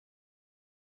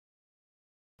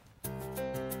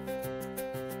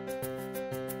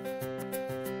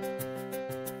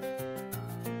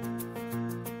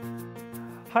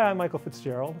Hi, I'm Michael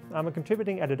Fitzgerald. I'm a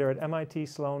contributing editor at MIT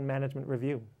Sloan Management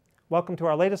Review. Welcome to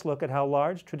our latest look at how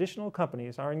large traditional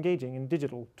companies are engaging in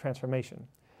digital transformation.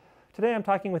 Today I'm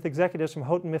talking with executives from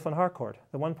Houghton Mifflin Harcourt,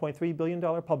 the $1.3 billion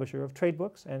publisher of trade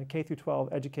books and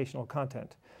K-12 educational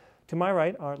content. To my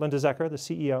right are Linda Zecher, the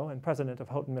CEO and president of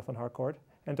Houghton Mifflin Harcourt,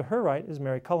 and to her right is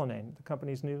Mary Cullinane, the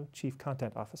company's new chief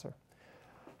content officer.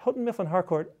 Houghton Mifflin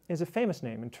Harcourt is a famous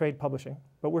name in trade publishing,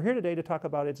 but we're here today to talk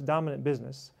about its dominant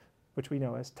business, which we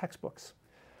know as textbooks.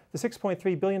 The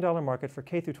 $6.3 billion market for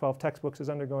K-12 textbooks is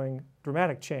undergoing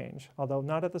dramatic change, although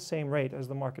not at the same rate as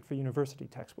the market for university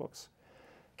textbooks.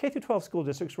 K-12 school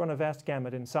districts run a vast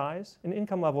gamut in size, in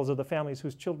income levels of the families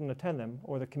whose children attend them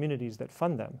or the communities that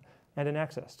fund them, and in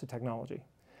access to technology.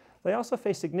 They also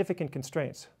face significant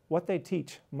constraints. What they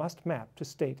teach must map to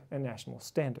state and national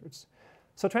standards.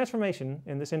 So transformation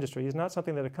in this industry is not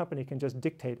something that a company can just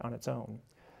dictate on its own.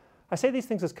 I say these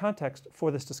things as context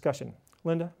for this discussion.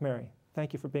 Linda, Mary,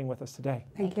 thank you for being with us today.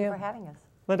 Thank you for having us.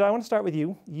 Linda, I want to start with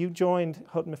you. You joined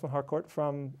Houghton Mifflin Harcourt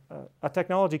from a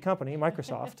technology company,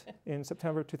 Microsoft, in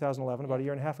September 2011, about a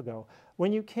year and a half ago.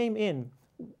 When you came in,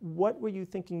 what were you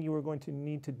thinking you were going to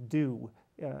need to do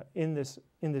in this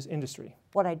industry?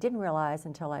 What I didn't realize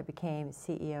until I became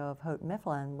CEO of Houghton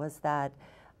Mifflin was that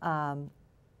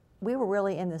we were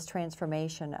really in this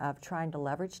transformation of trying to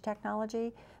leverage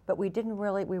technology, but we didn't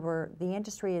really, the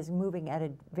industry is moving at a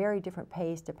very different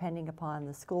pace depending upon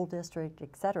the school district,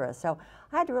 et cetera. So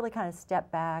I had to really kind of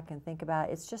step back and think about,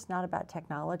 it's just not about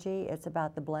technology, it's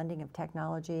about the blending of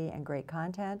technology and great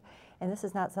content. And this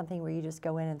is not something where you just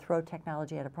go in and throw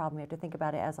technology at a problem. You have to think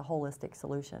about it as a holistic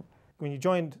solution. When you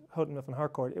joined Houghton Mifflin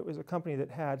Harcourt, it was a company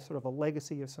that had sort of a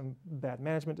legacy of some bad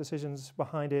management decisions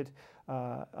behind it.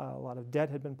 A lot of debt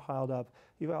had been piled up.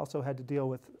 You also had to deal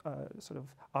with sort of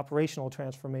operational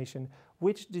transformation.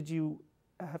 Which did you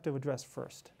have to address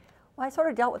first? Well, I sort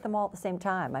of dealt with them all at the same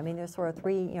time. I mean, there's sort of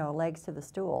three, legs to the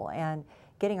stool, and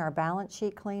getting our balance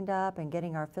sheet cleaned up and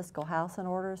getting our fiscal house in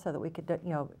order so that we could,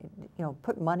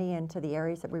 put money into the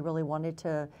areas that we really wanted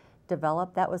to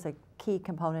develop. That was a key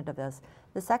component of this.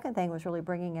 The second thing was really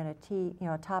bringing in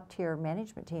a top-tier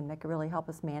management team that could really help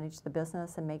us manage the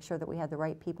business and make sure that we had the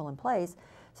right people in place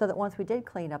so that once we did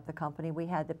clean up the company, we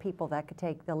had the people that could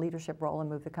take the leadership role and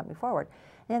move the company forward.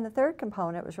 And the third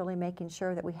component was really making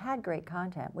sure that we had great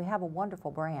content. We have a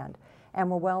wonderful brand, and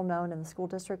we're well known in the school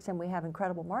districts, and we have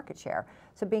incredible market share.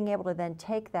 So being able to then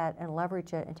take that and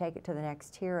leverage it and take it to the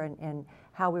next tier and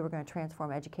how we were going to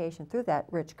transform education through that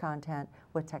rich content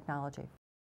with technology.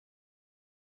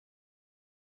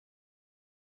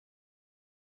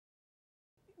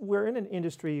 We're in an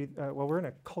industry, we're in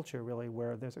a culture really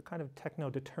where there's a kind of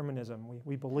techno-determinism.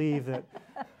 We believe that...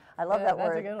 I love that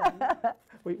word. That's a good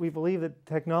one. we believe that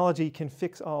technology can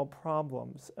fix all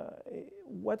problems.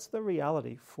 What's the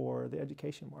reality for the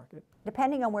education market?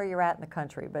 Depending on where you're at in the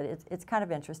country, but it's kind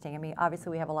of interesting. I mean, obviously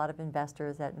we have a lot of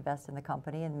investors that invest in the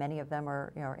company, and many of them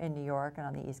are in New York and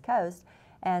on the East Coast,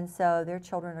 and so their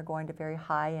children are going to very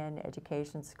high-end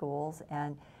education schools,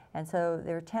 and so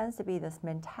there tends to be this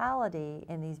mentality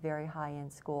in these very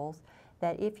high-end schools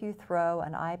that if you throw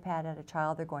an iPad at a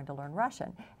child, they're going to learn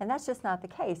Russian. And that's just not the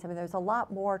case. I mean, there's a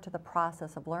lot more to the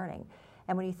process of learning.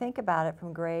 And when you think about it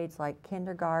from grades like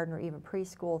kindergarten or even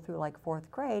preschool through like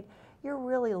 4th grade, you're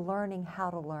really learning how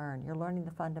to learn. You're learning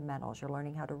the fundamentals. You're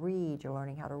learning how to read. You're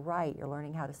learning how to write. You're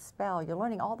learning how to spell. You're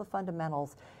learning all the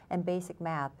fundamentals and basic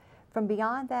math. From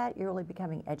beyond that, you're really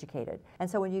becoming educated. And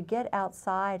so when you get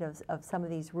outside of some of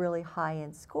these really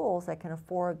high-end schools that can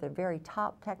afford the very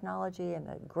top technology and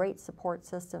the great support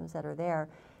systems that are there,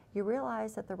 you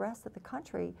realize that the rest of the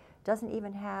country doesn't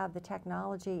even have the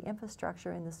technology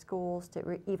infrastructure in the schools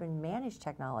to even manage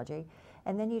technology.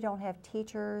 And then you don't have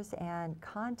teachers and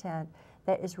content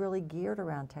that is really geared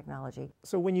around technology.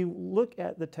 So when you look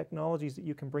at the technologies that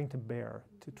you can bring to bear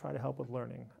to try to help with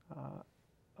learning,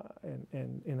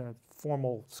 in a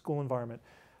formal school environment,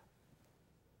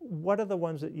 what are the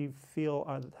ones that you feel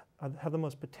have the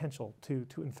most potential to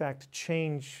in fact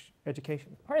change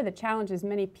education? Part of the challenge is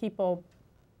many people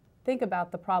think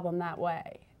about the problem that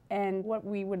way. And what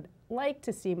we would like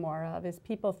to see more of is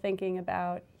people thinking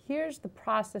about, here's the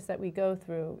process that we go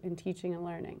through in teaching and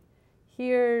learning.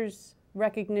 Here's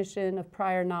recognition of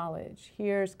prior knowledge.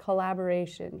 Here's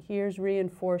collaboration. Here's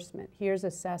reinforcement. Here's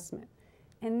assessment.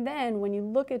 And then when you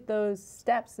look at those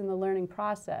steps in the learning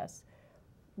process,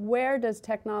 where does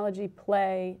technology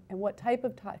play and what type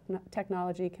of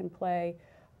technology can play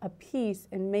a piece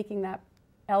in making that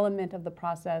element of the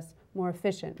process more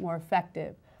efficient, more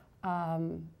effective,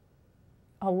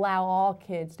 allow all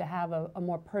kids to have a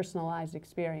more personalized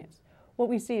experience. What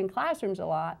we see in classrooms a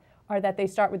lot are that they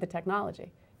start with the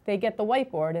technology. they get the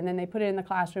whiteboard and then they put it in the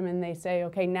classroom and they say,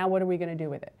 okay, now what are we going to do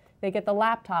with it? They get the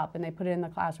laptop and they put it in the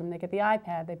classroom. They get the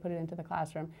iPad, they put it into the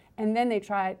classroom. And then they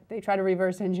try to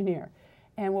reverse engineer.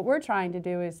 And what we're trying to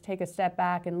do is take a step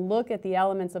back and look at the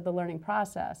elements of the learning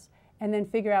process and then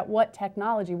figure out what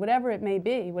technology, whatever it may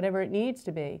be, whatever it needs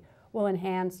to be, will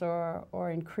enhance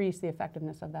or increase the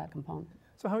effectiveness of that component.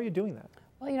 So how are you doing that?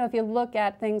 Well, you know, if you look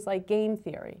at things like game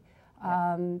theory,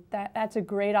 that's a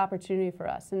great opportunity for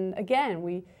us. And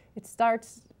again, it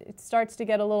starts to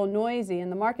get a little noisy in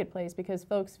the marketplace because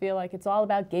folks feel like it's all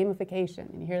about gamification,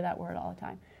 and you hear that word all the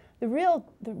time. The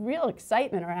real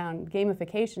excitement around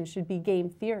gamification should be game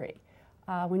theory.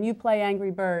 When you play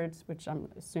Angry Birds, which I'm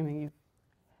assuming you've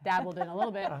dabbled in a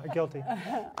little bit, Guilty.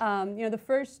 you know, the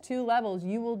first 2 levels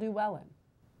you will do well in.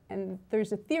 And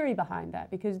there's a theory behind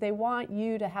that because they want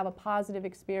you to have a positive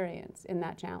experience in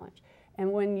that challenge.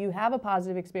 And when you have a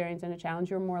positive experience in a challenge,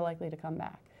 you're more likely to come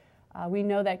back. We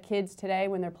know that kids today,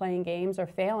 when they're playing games, are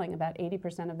failing about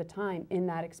 80% of the time in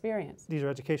that experience. These are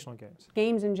educational games.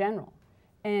 Games in general.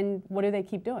 And what do they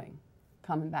keep doing?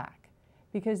 Coming back.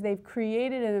 Because they've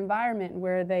created an environment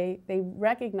where they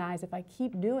recognize if I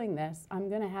keep doing this, I'm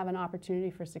going to have an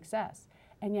opportunity for success.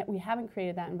 And yet we haven't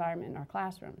created that environment in our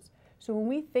classrooms. So when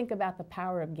we think about the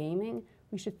power of gaming,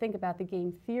 we should think about the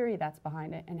game theory that's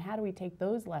behind it and how do we take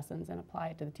those lessons and apply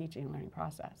it to the teaching and learning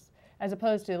process, as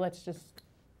opposed to let's just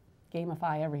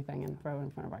gamify everything and throw it in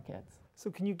front of our kids.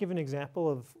 So can you give an example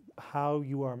of how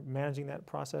you are managing that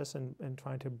process and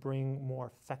trying to bring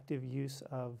more effective use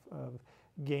of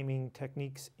gaming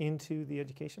techniques into the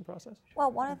education process?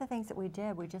 Well, one of the things that we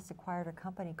did, we just acquired a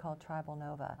company called Tribal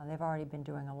Nova. They've already been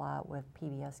doing a lot with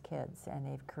PBS Kids, and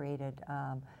they've created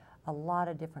a lot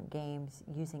of different games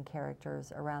using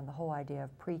characters around the whole idea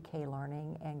of pre-K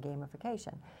learning and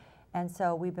gamification. And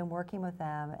so we've been working with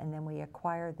them, and then we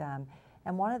acquired them.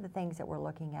 And one of the things that we're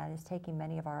looking at is taking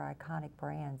many of our iconic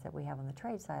brands that we have on the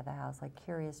trade side of the house, like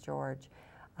Curious George,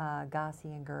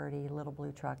 Gossie and Gertie, Little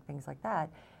Blue Truck, things like that,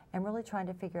 and really trying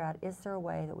to figure out, is there a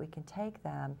way that we can take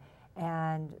them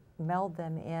and meld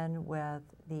them in with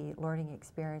the learning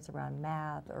experience around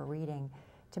math or reading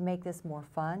to make this more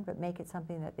fun, but make it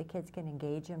something that the kids can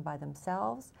engage in by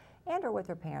themselves and or with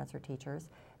their parents or teachers,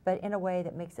 but in a way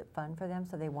that makes it fun for them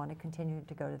so they want to continue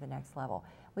to go to the next level.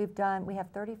 We have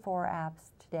 34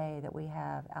 apps today that we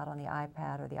have out on the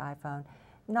iPad or the iPhone.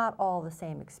 Not all the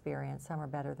same experience, some are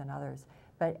better than others.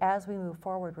 But as we move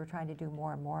forward, we're trying to do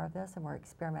more and more of this, and we're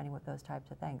experimenting with those types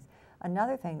of things.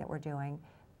 Another thing that we're doing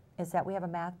is that we have a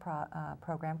math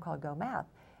program called Go Math.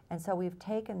 And so we've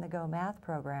taken the Go Math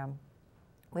program,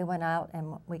 we went out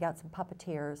and we got some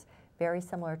puppeteers, very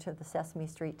similar to the Sesame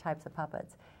Street types of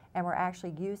puppets. And we're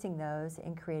actually using those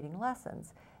in creating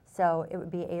lessons. So it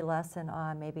would be a lesson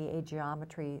on maybe a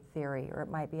geometry theory, or it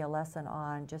might be a lesson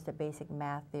on just a basic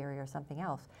math theory or something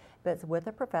else. But it's with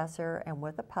a professor and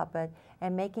with a puppet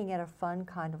and making it a fun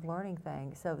kind of learning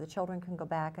thing so the children can go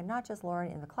back and not just learn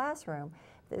in the classroom,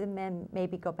 and then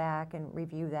maybe go back and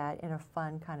review that in a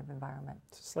fun kind of environment.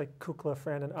 It's just like Kukla,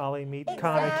 Fran, and Ollie meet Exactly.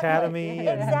 Khan Academy.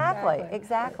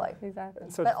 Exactly.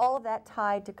 So but all of that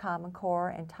tied to Common Core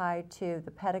and tied to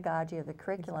the pedagogy of the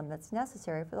curriculum that's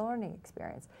necessary for the learning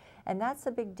experience. And that's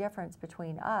the big difference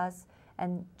between us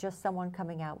and just someone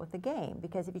coming out with a game.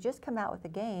 Because if you just come out with a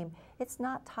game, it's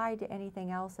not tied to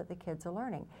anything else that the kids are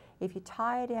learning. If you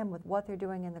tie it in with what they're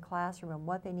doing in the classroom and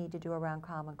what they need to do around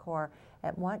Common Core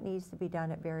and what needs to be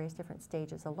done at various different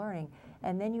stages of learning,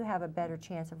 and then you have a better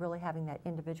chance of really having that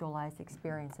individualized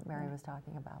experience that Mary was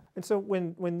talking about. And so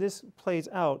when this plays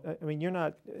out, I mean,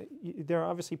 there are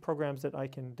obviously programs that I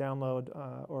can download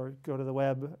or go to the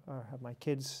web or have my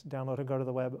kids download and go to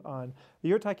the web on.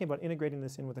 You're talking about integrating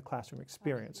this in with the classroom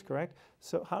experience, correct?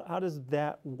 So how does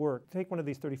that work? Take one of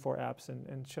these 34 apps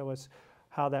and show us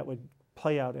how that would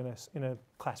play out in a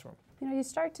classroom. You know, you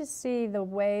start to see the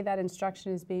way that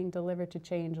instruction is being delivered to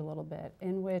change a little bit,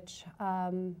 in which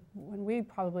when we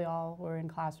probably all were in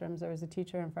classrooms, there was a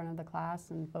teacher in front of the class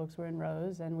and folks were in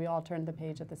rows and we all turned the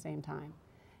page at the same time.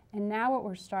 And now what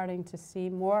we're starting to see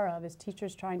more of is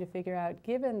teachers trying to figure out,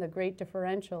 given the great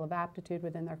differential of aptitude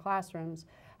within their classrooms,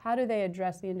 how do they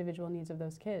address the individual needs of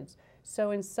those kids?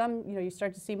 So in some, you know, you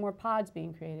start to see more pods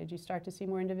being created, you start to see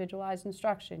more individualized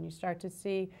instruction, you start to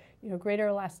see, you know, greater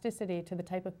elasticity to the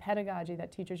type of pedagogy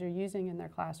that teachers are using in their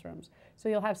classrooms. So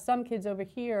you'll have some kids over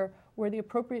here where the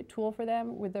appropriate tool for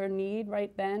them with their need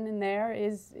right then and there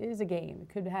is a game. It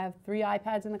could have 3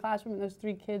 iPads in the classroom and those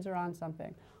 3 kids are on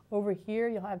something. Over here,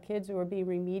 you'll have kids who are being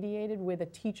remediated with a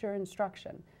teacher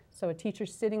instruction. So a teacher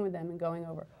sitting with them and going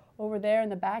over. Over there in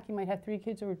the back, you might have 3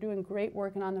 kids who are doing great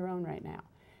work and on their own right now.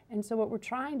 And so what we're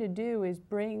trying to do is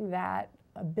bring that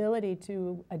ability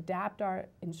to adapt our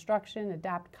instruction,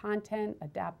 adapt content,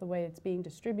 adapt the way it's being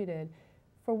distributed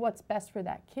for what's best for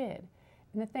that kid.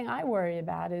 And the thing I worry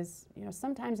about is,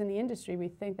 sometimes in the industry we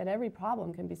think that every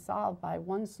problem can be solved by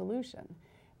one solution.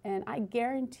 And I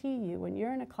guarantee you, when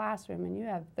you're in a classroom and you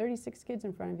have 36 kids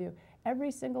in front of you,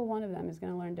 every single one of them is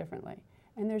going to learn differently.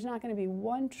 And there's not going to be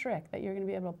one trick that you're going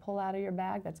to be able to pull out of your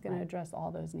bag that's going to address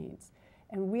all those needs.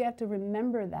 And we have to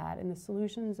remember that in the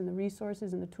solutions and the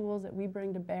resources and the tools that we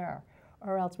bring to bear,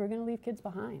 or else we're going to leave kids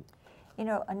behind.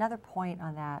 Another point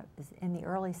on that is in the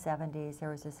early 70s, there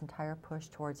was this entire push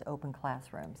towards open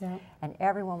classrooms. Yeah. And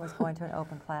everyone was going to an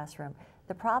open classroom.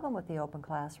 The problem with the open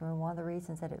classroom, one of the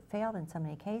reasons that it failed in so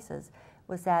many cases,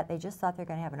 was that they just thought they're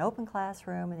going to have an open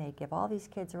classroom and they'd give all these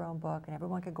kids their own book and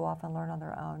everyone could go off and learn on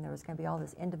their own. There was going to be all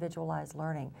this individualized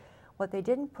learning. What they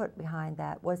didn't put behind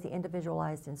that was the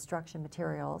individualized instruction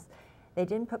materials. They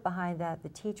didn't put behind that the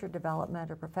teacher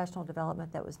development or professional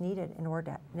development that was needed in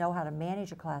order to know how to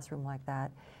manage a classroom like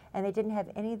that. And they didn't have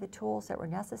any of the tools that were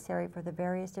necessary for the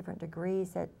various different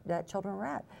degrees that children were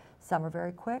at. Some are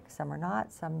very quick, some are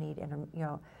not, some need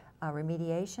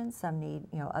remediation, some need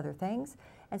other things.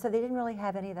 And so they didn't really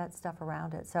have any of that stuff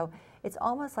around it. So it's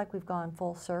almost like we've gone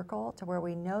full circle to where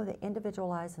we know that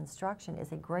individualized instruction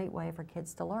is a great way for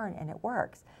kids to learn, and it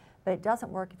works. But it doesn't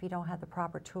work if you don't have the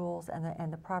proper tools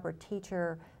and the proper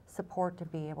teacher support to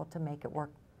be able to make it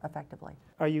work effectively.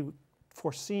 Are you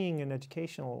foreseeing an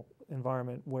educational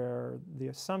environment where the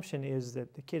assumption is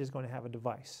that the kid is going to have a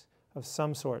device of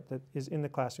some sort that is in the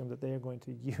classroom that they are going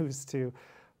to use to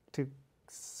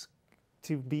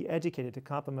be educated, to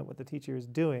complement what the teacher is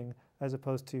doing, as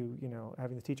opposed to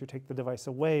having the teacher take the device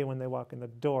away when they walk in the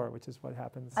door, which is what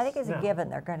happens I think it's now. a given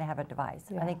they're going to have a device.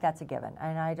 Yeah. I think that's a given.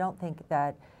 And I don't think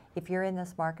that if you're in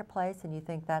this marketplace and you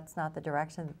think that's not the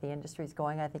direction that the industry is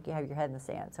going, I think you have your head in the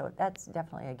sand. So that's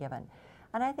definitely a given.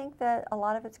 And I think that a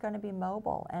lot of it's going to be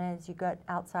mobile. And as you get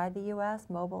outside the U.S.,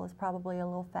 mobile is probably a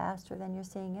little faster than you're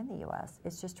seeing in the U.S.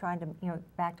 It's just trying to,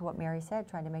 back to what Mary said,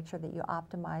 trying to make sure that you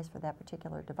optimize for that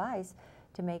particular device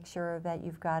to make sure that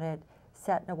you've got it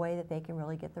set in a way that they can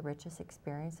really get the richest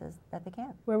experiences that they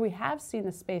can. Where we have seen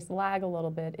the space lag a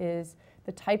little bit is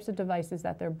the types of devices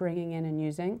that they're bringing in and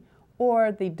using,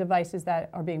 or the devices that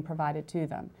are being provided to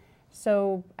them.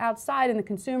 So outside in the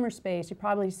consumer space, you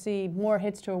probably see more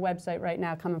hits to a website right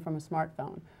now coming from a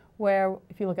smartphone, where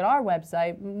if you look at our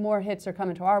website, more hits are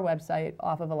coming to our website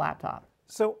off of a laptop.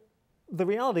 So the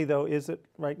reality, though, is that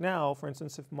right now, for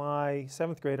instance, if my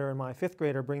 7th grader and my 5th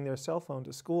grader bring their cell phone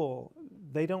to school,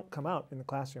 they don't come out in the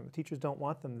classroom. The teachers don't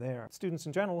want them there. Students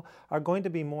in general are going to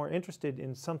be more interested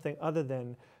in something other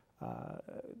than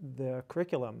the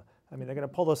curriculum. I mean, they're going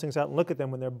to pull those things out and look at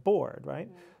them when they're bored, right?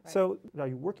 Right. So are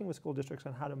you working with school districts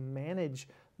on how to manage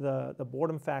the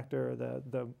boredom factor,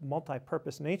 the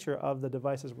multi-purpose nature of the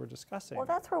devices we're discussing? Well,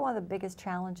 that's where one of the biggest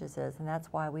challenges is, and that's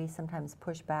why we sometimes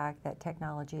push back that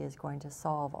technology is going to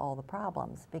solve all the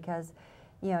problems. Because,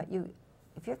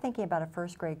 if you're thinking about a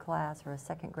 1st grade class or a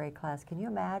 2nd grade class, can you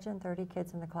imagine 30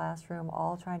 kids in the classroom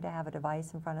all trying to have a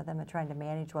device in front of them and trying to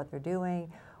manage what they're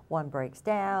doing? One breaks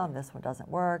down, this one doesn't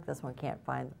work, this one can't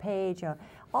find the page,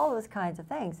 all those kinds of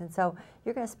things. And so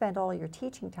you're going to spend all your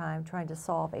teaching time trying to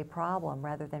solve a problem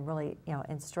rather than really,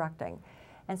 instructing.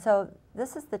 And so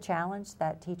this is the challenge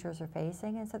that teachers are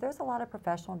facing. And so there's a lot of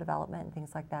professional development and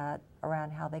things like that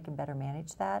around how they can better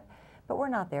manage that. But we're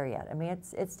not there yet. I mean,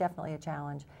 it's definitely a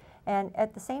challenge. And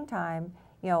at the same time,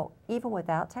 even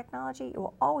without technology, you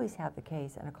will always have the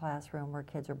case in a classroom where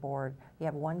kids are bored. You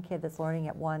have one kid that's learning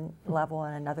at one level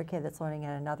and another kid that's learning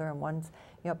at another, and one's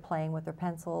playing with their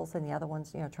pencils and the other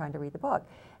one's trying to read the book.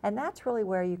 And that's really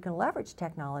where you can leverage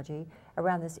technology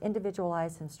around this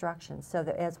individualized instruction, so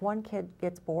that as one kid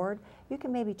gets bored, you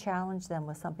can maybe challenge them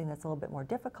with something that's a little bit more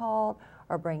difficult,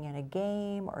 or bring in a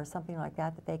game or something like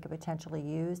that that they could potentially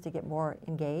use to get more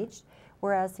engaged,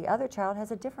 whereas the other child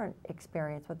has a different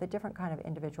experience with a different kind of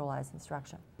individualized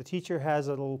instruction. The teacher has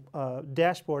a little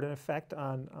dashboard, in effect,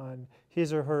 on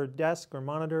his or her desk or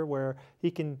monitor where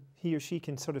he or she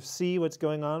can sort of see what's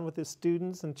going on with his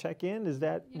students and check in. Is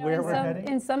that where we're heading?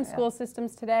 In some school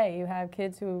systems today, you have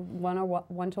kids who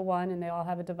one-to-one and they all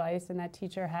have a device, and that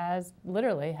teacher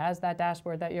literally has that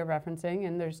dashboard that you're referencing,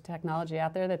 and there's technology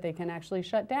out there that they can actually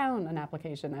shut down an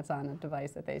application that's on a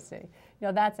device that they see.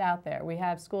 That's out there. We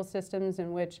have school systems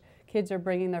in which kids are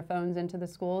bringing their phones into the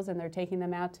schools and they're taking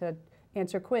them out to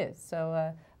answer quiz. So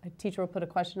a teacher will put a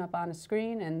question up on a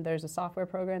screen, and there's a software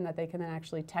program that they can then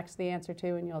actually text the answer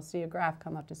to, and you'll see a graph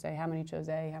come up to say how many chose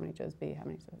A, how many chose B, how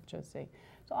many chose C.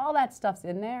 So all that stuff's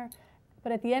in there,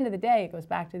 But at the end of the day, it goes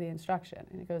back to the instruction,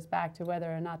 and it goes back to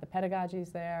whether or not the pedagogy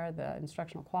is there, the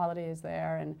instructional quality is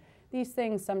there, and these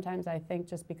things sometimes I think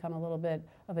just become a little bit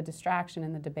of a distraction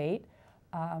in the debate.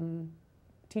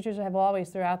 Teachers have always,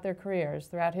 throughout their careers,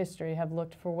 throughout history, have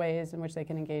looked for ways in which they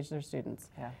can engage their students.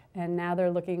 Yeah. And now they're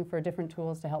looking for different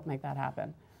tools to help make that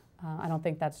happen. I don't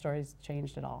think that story's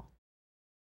changed at all.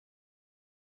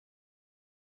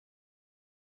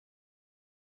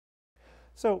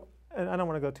 So, and I don't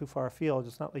want to go too far afield,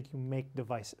 it's not like you make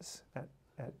devices at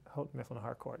Houghton Mifflin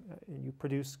Harcourt. You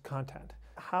produce content.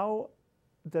 How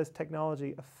does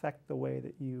technology affect the way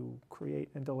that you create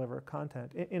and deliver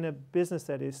content in a business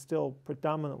that is still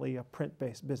predominantly a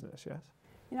print-based business, yes?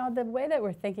 You know, the way that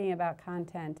we're thinking about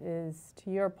content is, to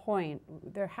your point,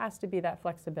 there has to be that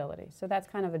flexibility. So that's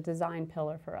kind of a design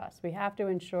pillar for us. We have to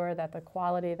ensure that the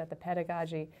quality, that the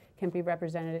pedagogy can be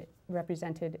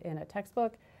represented in a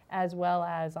textbook as well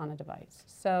as on a device.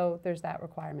 So there's that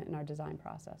requirement in our design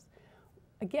process.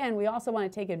 Again, we also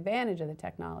want to take advantage of the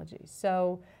technology.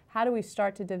 So how do we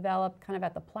start to develop, kind of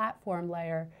at the platform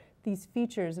layer, these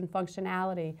features and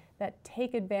functionality that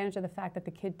take advantage of the fact that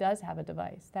the kid does have a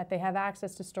device, that they have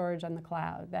access to storage on the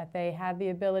cloud, that they have the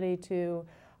ability to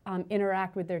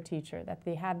interact with their teacher, that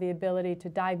they have the ability to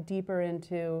dive deeper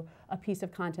into a piece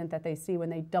of content that they see when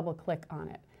they double-click on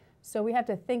it. So we have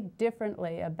to think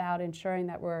differently about ensuring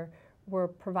that we're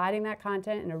providing that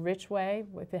content in a rich way,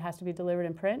 if it has to be delivered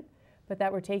in print, but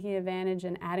that we're taking advantage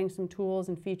and adding some tools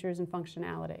and features and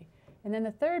functionality. And then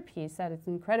the third piece that is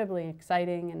incredibly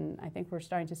exciting, and I think we're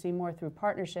starting to see more through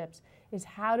partnerships, is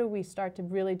how do we start to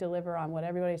really deliver on what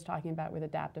everybody's talking about with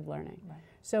adaptive learning. Right.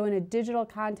 So in a digital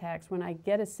context, when I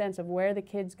get a sense of where the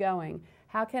kid's going,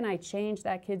 how can I change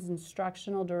that kid's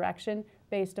instructional direction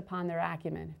based upon their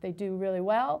acumen? If they do really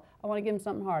well, I want to give them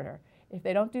something harder. If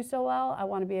they don't do so well, I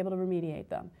want to be able to remediate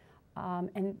them.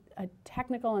 And a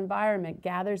technical environment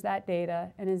gathers that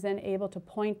data and is then able to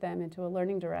point them into a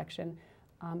learning direction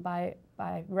by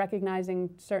recognizing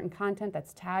certain content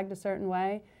that's tagged a certain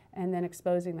way and then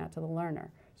exposing that to the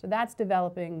learner. So that's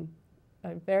developing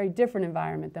a very different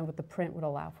environment than what the print would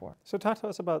allow for. So talk to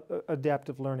us about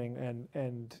adaptive learning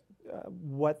and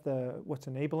what's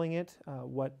enabling it,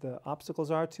 what the obstacles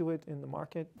are to it in the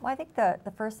market. Well, I think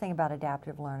the first thing about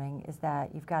adaptive learning is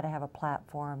that you've got to have a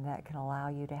platform that can allow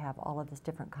you to have all of this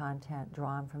different content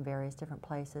drawn from various different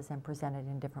places and presented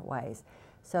in different ways.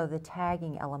 So the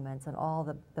tagging elements and all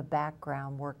the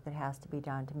background work that has to be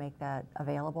done to make that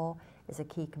available is a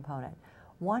key component.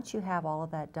 Once you have all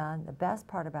of that done, the best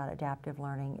part about adaptive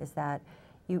learning is that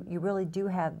you really do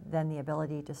have then the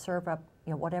ability to serve up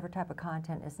whatever type of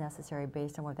content is necessary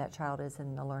based on what that child is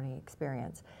in the learning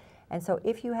experience. And so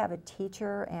if you have a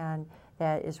teacher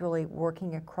that is really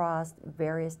working across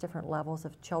various different levels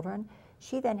of children,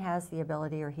 she then has the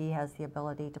ability, or he has the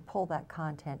ability, to pull that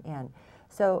content in.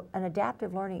 So an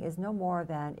adaptive learning is no more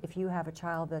than if you have a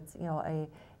child that's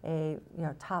a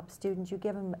top student, you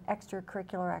give them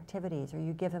extracurricular activities, or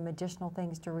you give them additional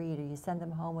things to read, or you send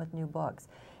them home with new books.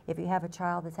 If you have a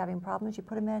child that's having problems, you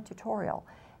put them in a tutorial,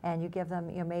 and you give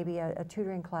them maybe a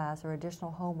tutoring class or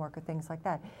additional homework or things like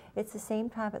that. It's the same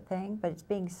type of thing, but it's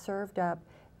being served up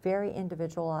very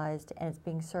individualized, and it's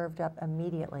being served up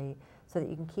immediately so that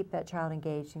you can keep that child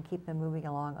engaged and keep them moving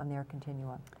along on their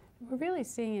continuum. We're really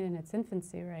seeing it in its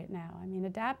infancy right now. I mean,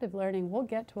 adaptive learning, we'll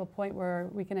get to a point where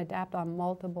we can adapt on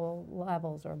multiple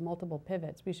levels or multiple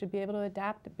pivots. We should be able to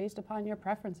adapt based upon your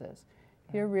preferences.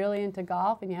 If you're really into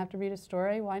golf and you have to read a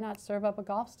story, why not serve up a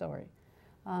golf story?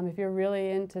 If you're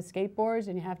really into skateboards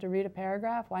and you have to read a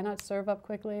paragraph, why not serve up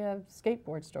quickly a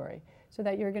skateboard story, so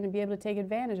that you're going to be able to take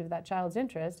advantage of that child's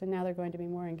interest, and now they're going to be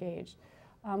more engaged.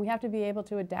 We have to be able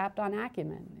to adapt on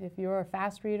acumen. If you're a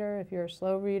fast reader, if you're a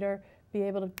slow reader, be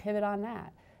able to pivot on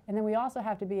that. And then we also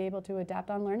have to be able to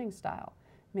adapt on learning style.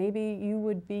 Maybe you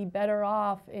would be better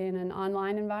off in an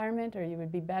online environment, or you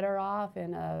would be better off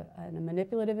in a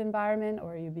manipulative environment,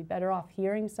 or you'd be better off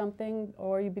hearing something,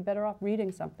 or you'd be better off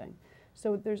reading something.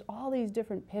 So there's all these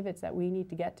different pivots that we need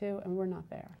to get to, and we're not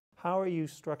there. How are you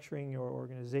structuring your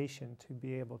organization to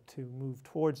be able to move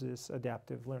towards this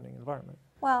adaptive learning environment?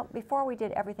 Well, before we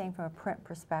did everything from a print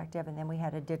perspective, and then we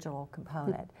had a digital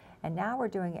component. And now we're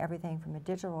doing everything from a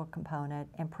digital component,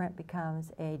 and print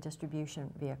becomes a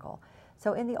distribution vehicle.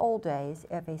 So in the old days,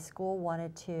 if a school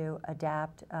wanted to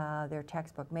adapt their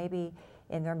textbook, maybe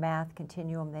in their math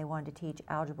continuum they wanted to teach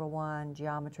Algebra 1,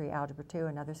 Geometry, Algebra 2,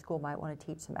 another school might want to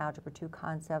teach some Algebra 2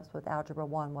 concepts with Algebra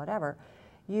 1, whatever,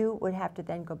 you would have to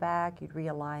then go back, you'd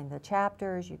realign the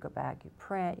chapters, you'd go back, you'd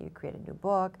print, you'd create a new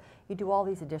book, you'd do all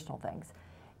these additional things.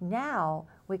 Now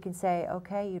we can say,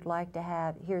 okay, you'd like to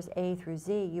have, here's A through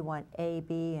Z, you want A,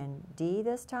 B, and D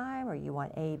this time, or you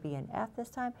want A, B, and F this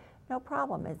time? No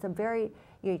problem. It's a very,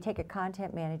 you take a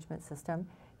content management system,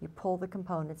 you pull the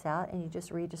components out, and you just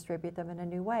redistribute them in a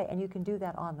new way. And you can do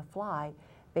that on the fly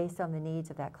based on the needs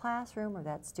of that classroom or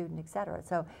that student, et cetera.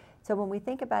 So when we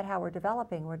think about how we're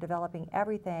developing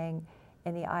everything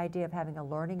in the idea of having a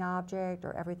learning object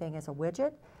or everything as a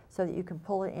widget so that you can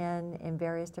pull it in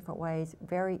various different ways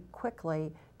very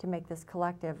quickly to make this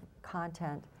collective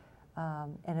content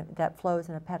that flows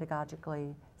in a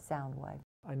pedagogically sound way.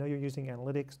 I know you're using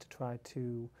analytics to try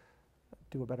to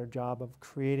do a better job of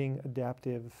creating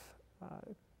adaptive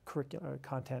curricular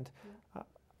content. Yeah.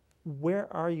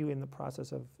 Where are you in the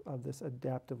process of this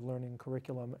adaptive learning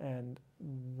curriculum, and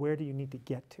where do you need to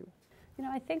get to? You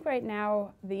know, I think right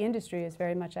now the industry is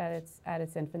very much at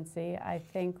its infancy. I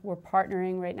think we're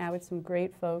partnering right now with some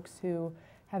great folks who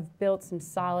have built some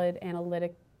solid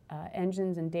analytic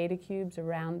engines and data cubes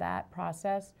around that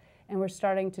process, and we're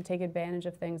starting to take advantage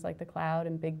of things like the cloud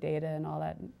and big data and all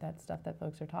that stuff that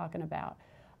folks are talking about.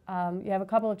 You have a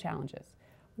couple of challenges.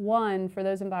 One, for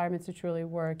those environments to truly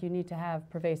work, you need to have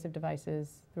pervasive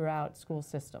devices throughout school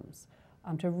systems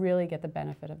to really get the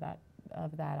benefit of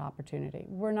that opportunity.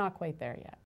 We're not quite there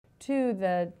yet. Two,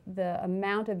 the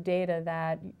amount of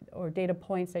data or data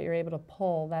points that you're able to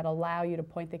pull that allow you to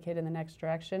point the kid in the next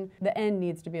direction, the end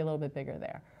needs to be a little bit bigger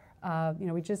there. You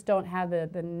know, we just don't have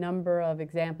the number of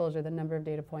examples or the number of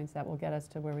data points that will get us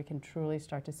to where we can truly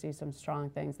start to see some strong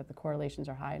things, that the correlations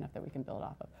are high enough that we can build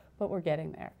off of. But we're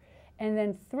getting there. And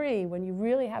then three, when you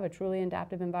really have a truly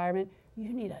adaptive environment,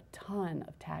 you need a ton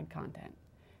of tag content.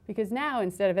 Because now,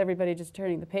 instead of everybody just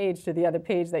turning the page to the other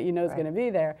page that you know is going to be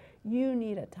there, you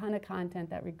need a ton of content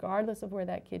that regardless of where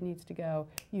that kid needs to go,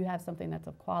 you have something that's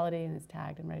of quality and is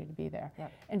tagged and ready to be there.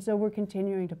 Yep. And so we're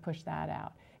continuing to push that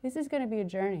out. This is going to be a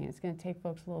journey. It's going to take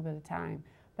folks a little bit of time.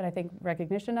 But I think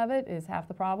recognition of it is half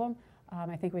the problem.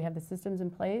 I think we have the systems in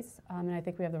place, and I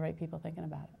think we have the right people thinking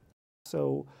about it.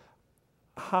 So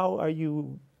how are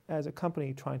you, as a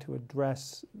company, trying to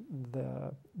address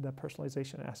the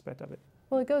personalization aspect of it?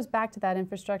 Well, it goes back to that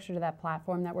infrastructure, to that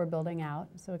platform that we're building out.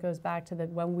 So it goes back to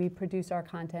when we produce our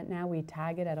content now, we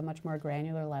tag it at a much more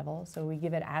granular level. So we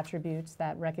give it attributes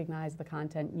that recognize the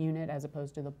content unit as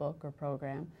opposed to the book or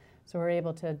program. So we're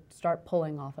able to start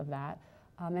pulling off of that.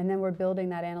 And then we're building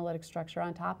that analytic structure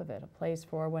on top of it, a place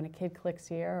for when a kid clicks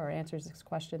here or answers this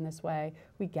question this way,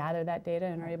 we gather that data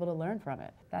and are able to learn from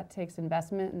it. That takes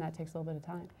investment and that takes a little bit of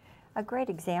time. A great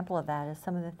example of that is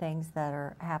some of the things that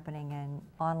are happening in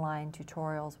online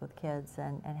tutorials with kids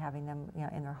and having them, you know,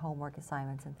 in their homework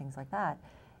assignments and things like that,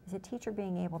 is a teacher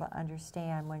being able to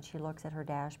understand when she looks at her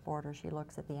dashboard or she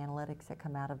looks at the analytics that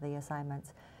come out of the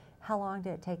assignments, how long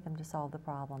did it take them to solve the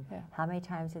problem? Yeah. How many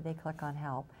times did they click on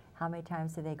help? How many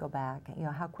times did they go back? You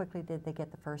know, how quickly did they get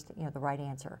the first, you know, the right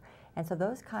answer? And so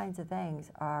those kinds of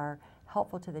things are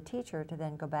helpful to the teacher to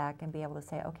then go back and be able to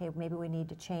say, okay, maybe we need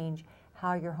to change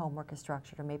how your homework is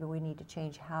structured, or maybe we need to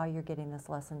change how you're getting this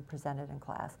lesson presented in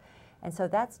class. And so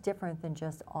that's different than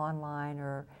just online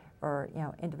or you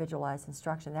know, individualized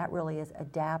instruction. That really is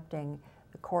adapting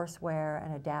the courseware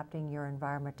and adapting your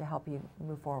environment to help you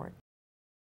move forward.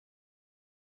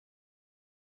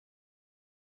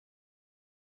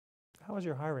 How has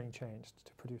your hiring changed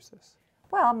to produce this?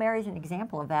 Well, Mary's an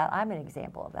example of that. I'm an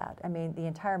example of that. I mean, the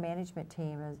entire management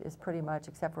team is pretty much,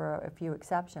 except for a few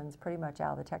exceptions, pretty much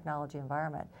out of the technology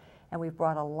environment. And we've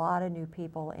brought a lot of new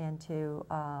people into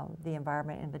the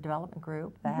environment in the development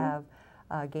group that have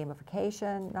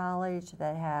gamification knowledge,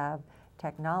 that have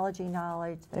technology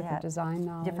knowledge, that have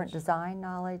different design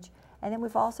knowledge. And then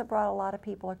we've also brought a lot of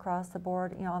people across the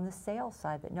board, you know, on the sales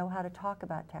side that know how to talk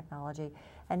about technology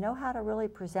and know how to really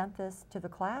present this to the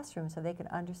classroom so they can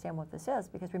understand what this is.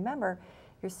 Because remember,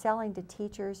 you're selling to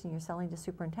teachers and you're selling to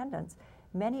superintendents,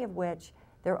 many of which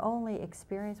their only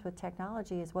experience with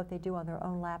technology is what they do on their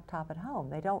own laptop at home.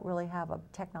 They don't really have a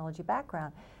technology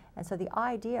background. And so the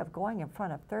idea of going in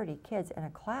front of 30 kids in a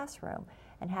classroom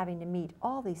and having to meet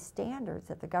all these standards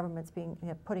that the government's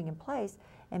putting in place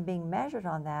and being measured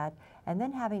on that, and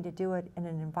then having to do it in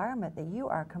an environment that you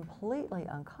are completely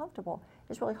uncomfortable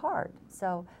is really hard.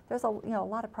 So there's a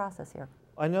lot of process here.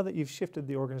 I know that you've shifted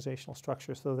the organizational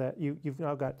structure so that you've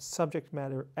now got subject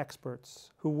matter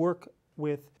experts who work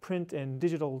with print and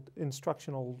digital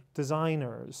instructional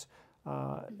designers.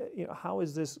 You know, how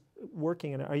is this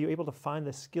working, and are you able to find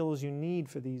the skills you need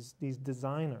for these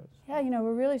designers? Yeah, you know,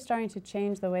 we're really starting to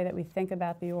change the way that we think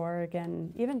about the org,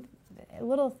 and even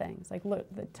little things like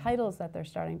the titles that they're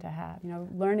starting to have. You know,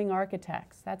 learning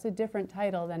architects, that's a different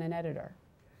title than an editor.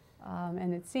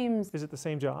 And it seems... Is it the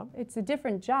same job? It's a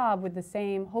different job with the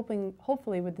same,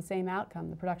 hopefully with the same outcome,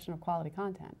 the production of quality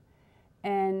content.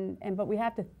 But we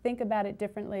have to think about it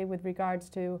differently with regards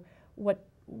to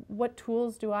what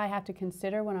tools do I have to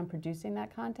consider when I'm producing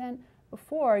that content.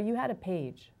 Before, you had a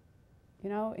page,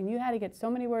 and you had to get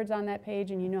so many words on that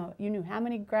page, and you knew how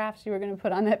many graphs you were going to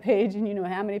put on that page, and you knew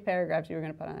how many paragraphs you were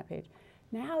going to put on that page.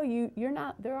 Now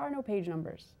there are no page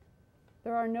numbers.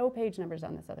 There are no page numbers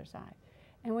on this other side.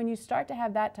 And when you start to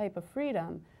have that type of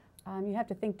freedom, you have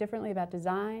to think differently about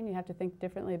design, you have to think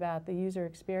differently about the user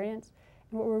experience.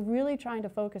 And what we're really trying to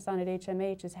focus on at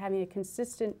HMH is having a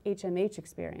consistent HMH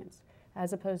experience,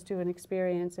 as opposed to an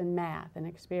experience in math, an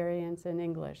experience in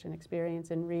English, an experience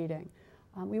in reading.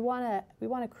 We want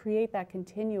to create that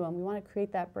continuum. We want to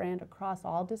create that brand across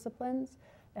all disciplines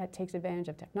that takes advantage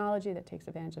of technology, that takes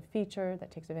advantage of feature,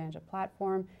 that takes advantage of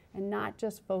platform, and not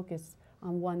just focus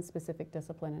on one specific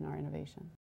discipline in our innovation.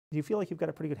 Do you feel like you've got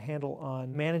a pretty good handle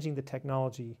on managing the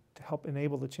technology to help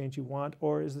enable the change you want,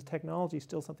 or is the technology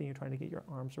still something you're trying to get your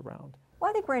arms around? Well,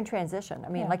 I think we're in transition. I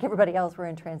mean, like everybody else, we're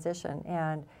in transition.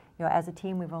 And as a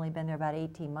team, we've only been there about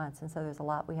 18 months, and so there's a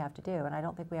lot we have to do. And I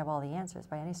don't think we have all the answers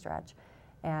by any stretch.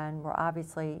 And we're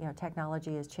obviously,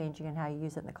 technology is changing in how you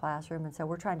use it in the classroom, and so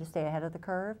we're trying to stay ahead of the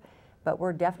curve, but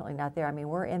we're definitely not there. I mean,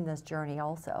 we're in this journey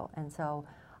also. And so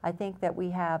I think that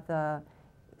we have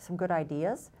some good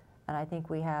ideas, and I think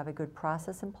we have a good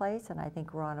process in place, and I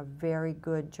think we're on a very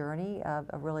good journey of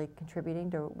really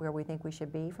contributing to where we think we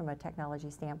should be from a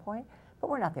technology standpoint, but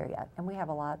we're not there yet, and we have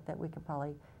a lot that we can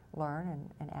probably learn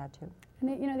and add to.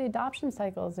 And the adoption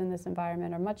cycles in this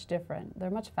environment are much different.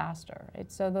 They're much faster.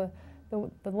 So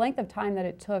the length of time that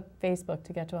it took Facebook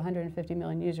to get to 150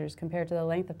 million users compared to the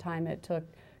length of time it took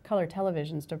color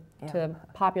televisions to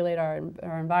populate our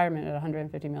environment at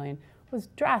 150 million was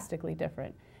drastically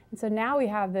different. And so now we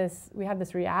have this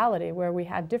reality where we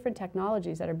have different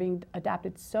technologies that are being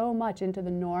adapted so much into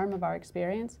the norm of our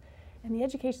experience, and the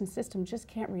education system just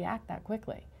can't react that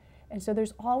quickly. And so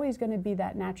there's always going to be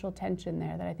that natural tension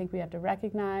there that I think we have to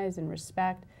recognize and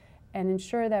respect and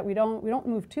ensure that we don't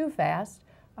move too fast,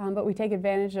 but we take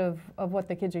advantage of what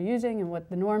the kids are using and what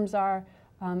the norms are,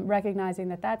 recognizing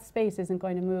that space isn't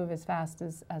going to move as fast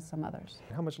as some others.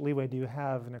 How much leeway do you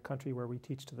have in a country where we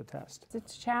teach to the test?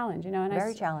 It's a challenge, and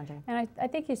very challenging. And I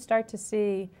think you start to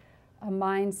see a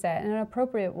mindset, and an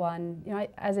appropriate one.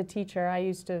 As a teacher, I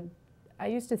used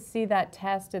to see that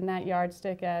test and that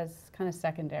yardstick as kind of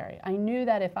secondary. I knew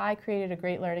that if I created a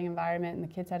great learning environment and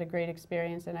the kids had a great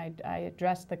experience and I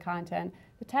addressed the content,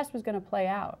 the test was going to play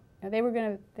out. They were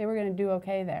going to do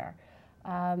okay there.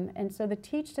 And so the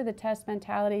teach to the test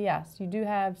mentality, yes, you do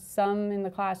have some in the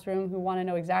classroom who want to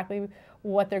know exactly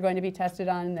what they're going to be tested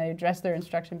on, and they address their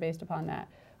instruction based upon that.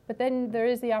 But then there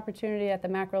is the opportunity at the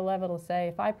macro level to say,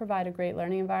 if I provide a great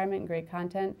learning environment and great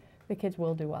content, the kids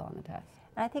will do well on the test.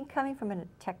 And I think coming from a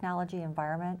technology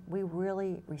environment, we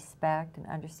really respect and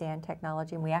understand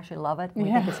technology, and we actually love it. We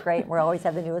think it's great. We always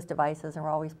have the newest devices, and we're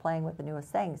always playing with the newest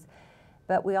things.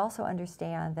 But we also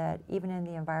understand that even in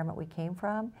the environment we came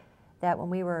from, that when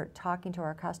we were talking to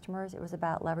our customers, it was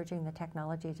about leveraging the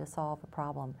technology to solve a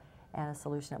problem and a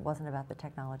solution. It wasn't about the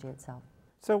technology itself.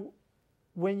 So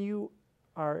when you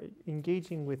are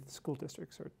engaging with school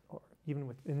districts or even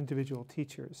with individual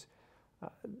teachers,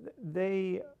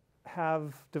 they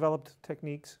have developed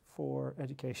techniques for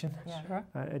education,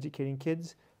 educating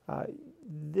kids.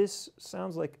 This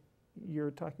sounds like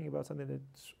you're talking about something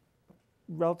that's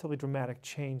relatively dramatic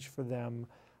change for them.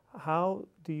 How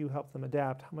do you help them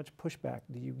adapt? How much pushback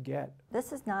do you get?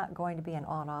 This is not going to be an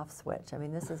on-off switch. I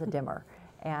mean, this is a dimmer.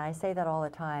 And I say that all the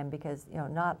time because,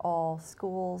 not all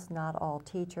schools, not all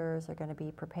teachers are going to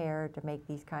be prepared to make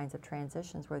these kinds of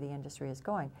transitions where the industry is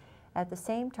going. At the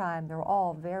same time, they're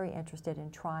all very interested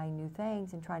in trying new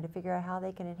things and trying to figure out how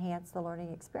they can enhance the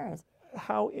learning experience.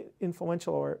 How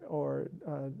influential or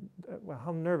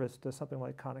how nervous does something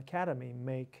like Khan Academy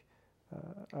make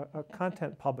a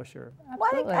content publisher? Well,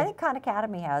 I think Khan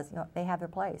Academy has, they have their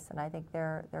place, and I think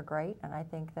they're great, and I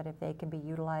think that if they can be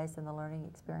utilized in the learning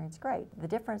experience, great. The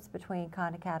difference between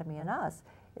Khan Academy and us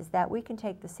is that we can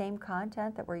take the same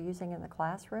content that we're using in the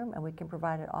classroom and we can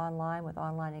provide it online with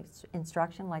online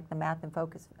instruction, like the Math in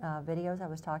Focus videos I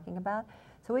was talking about.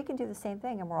 So we can do the same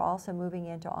thing, and we're also moving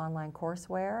into online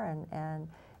courseware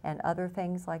and other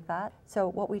things like that. So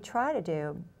what we try to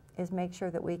do is make sure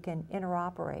that we can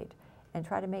interoperate and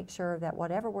try to make sure that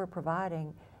whatever we're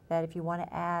providing, that if you want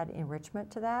to add enrichment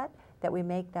to that we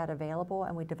make that available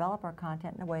and we develop our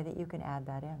content in a way that you can add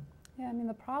that in. Yeah, I mean,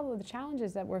 the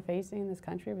challenges that we're facing in this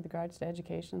country with regards to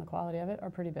education and the quality of it are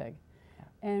pretty big.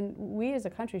 And we as a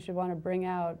country should want to bring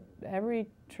out every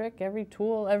trick, every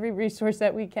tool, every resource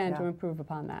that we can to improve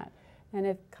upon that. And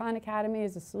if Khan Academy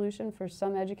is a solution for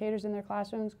some educators in their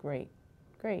classrooms, great,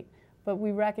 great. But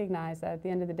we recognize that at the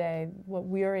end of the day, what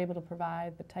we are able to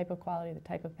provide, the type of quality, the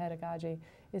type of pedagogy,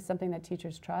 is something that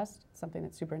teachers trust, something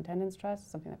that superintendents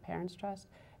trust, something that parents trust,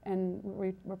 and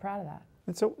we're proud of that.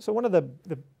 And so one of the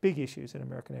big issues in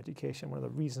American education, one of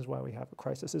the reasons why we have a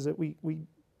crisis, is that we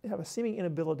have a seeming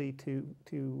inability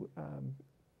to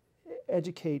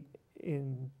educate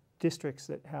in districts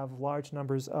that have large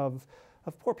numbers of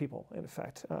poor people, in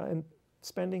effect. And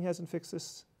spending hasn't fixed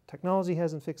this, technology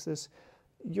hasn't fixed this.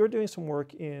 You're doing some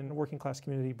work in a working class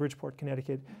community, Bridgeport,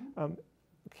 Connecticut.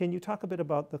 Can you talk a bit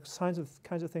about the kinds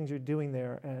of things you're doing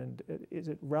there, and is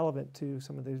it relevant to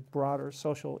some of these broader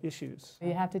social issues?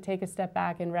 You have to take a step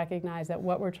back and recognize that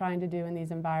what we're trying to do in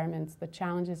these environments, the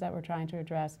challenges that we're trying to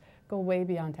address, go way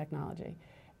beyond technology.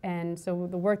 And so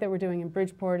the work that we're doing in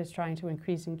Bridgeport is trying to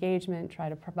increase engagement, try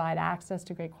to provide access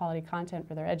to great quality content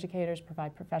for their educators,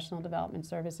 provide professional development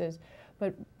services.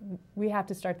 But we have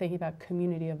to start thinking about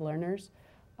community of learners.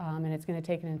 And it's going to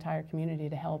take an entire community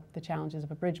to help the challenges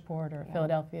of a Bridgeport or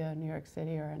Philadelphia, New York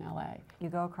City, or in LA. You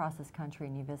go across this country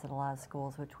and you visit a lot of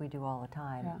schools, which we do all the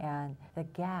time, and the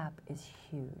gap is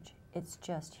huge. It's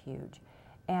just huge.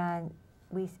 And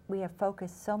we have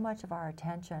focused so much of our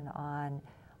attention on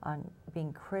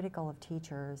being critical of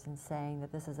teachers and saying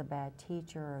that this is a bad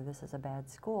teacher or this is a bad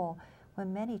school,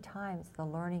 when many times the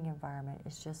learning environment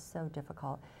is just so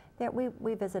difficult.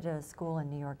 We visited a school in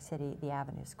New York City, the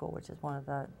Avenue School, which is one of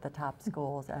the top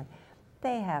schools. And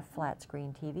they have flat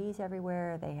screen TVs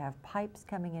everywhere. They have pipes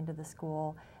coming into the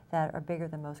school that are bigger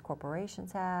than most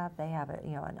corporations have. They have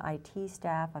an IT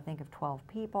staff, I think, of 12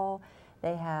 people.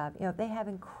 They have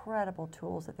incredible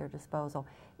tools at their disposal.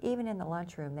 Even in the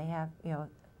lunchroom, they have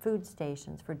food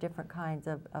stations for different kinds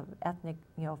of ethnic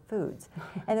foods.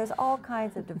 And there's all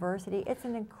kinds of diversity. It's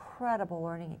an incredible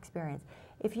learning experience.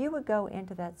 If you would go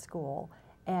into that school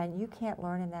and you can't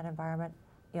learn in that environment,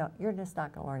 you're just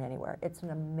not going to learn anywhere. It's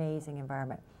an amazing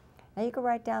environment. Now you go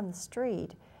right down the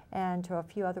street and to a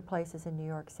few other places in New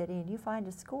York City, and you find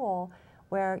a school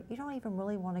where you don't even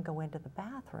really want to go into the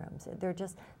bathrooms.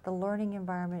 The learning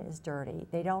environment is dirty.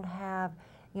 They don't have,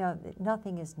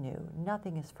 nothing is new,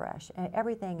 nothing is fresh, and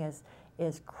everything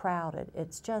is crowded.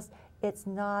 It's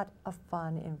not a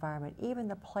fun environment. Even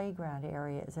the playground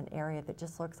area is an area that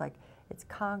just looks like it's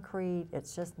concrete.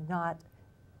 It's just not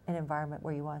an environment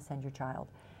where you want to send your child.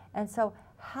 And so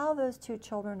how those two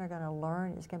children are going to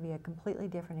learn is going to be a completely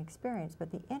different experience.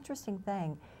 But the interesting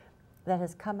thing that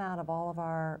has come out of all of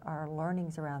our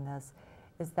learnings around this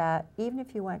is that even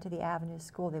if you went to the Avenue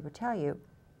School, they would tell you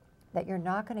that you're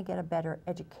not going to get a better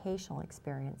educational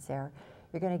experience there.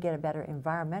 You're going to get a better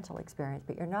environmental experience,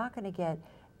 but you're not going to get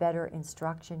better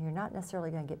instruction. You're not necessarily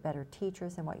going to get better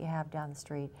teachers than what you have down the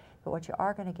street, but what you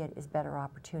are going to get is better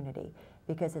opportunity,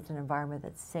 because it's an environment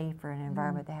that's safer, an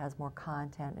environment that has more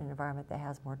content, an environment that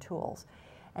has more tools.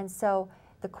 And so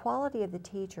the quality of the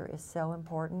teacher is so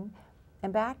important.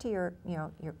 And back to your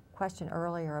question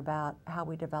earlier about how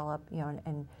we develop,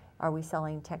 and are we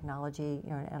selling technology,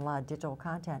 and a lot of digital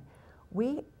content.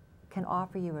 We can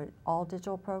offer you an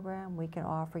all-digital program. We can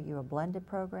offer you a blended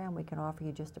program. We can offer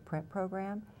you just a print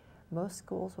program. Most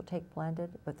schools will take blended,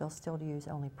 but they'll still use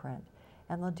only print.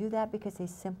 And they'll do that because they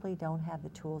simply don't have the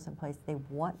tools in place. They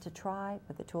want to try,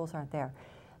 but the tools aren't there.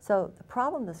 So the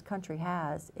problem this country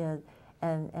has is,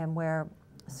 and where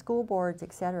school boards,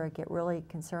 et cetera, get really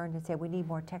concerned and say we need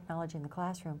more technology in the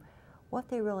classroom, what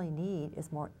they really need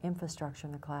is more infrastructure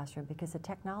in the classroom, because the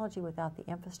technology without the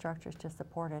infrastructure to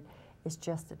support it is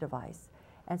just a device.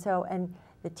 And so, and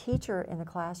the teacher in the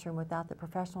classroom without the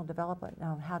professional development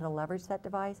on how to leverage that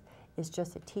device is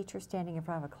just a teacher standing in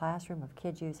front of a classroom of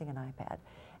kids using an iPad.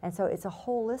 And so it's a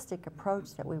holistic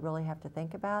approach that we really have to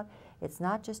think about. It's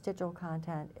not just digital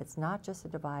content, it's not just a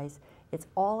device, it's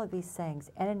all of these things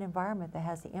and an environment that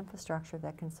has the infrastructure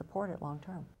that can support it long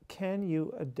term. Can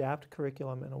you adapt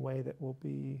curriculum in a way that will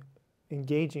be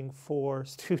engaging for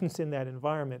students in that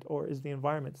environment, or is the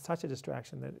environment such a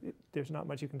distraction that there's not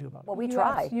much you can do about it? Well, we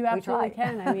try. You absolutely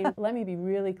can. I mean, let me be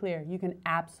really clear. You can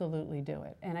absolutely do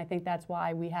it. And I think that's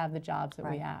why we have the jobs that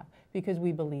we have, because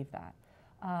we believe that.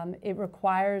 It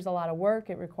requires a lot of work.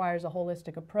 It requires a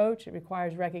holistic approach. It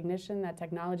requires recognition that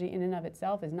technology in and of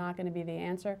itself is not going to be the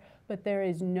answer. But there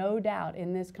is no doubt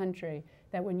in this country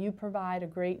that when you provide a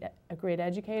great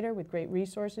educator with great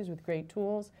resources, with great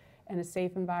tools, and a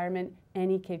safe environment,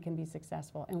 any kid can be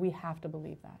successful, and we have to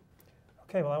believe that.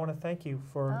 Okay, well, I want to thank you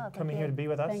for coming here to be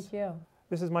with us. Thank you.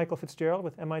 This is Michael Fitzgerald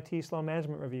with MIT Sloan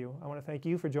Management Review. I want to thank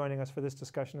you for joining us for this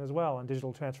discussion as well on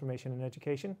digital transformation in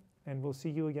education, and we'll see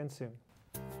you again soon.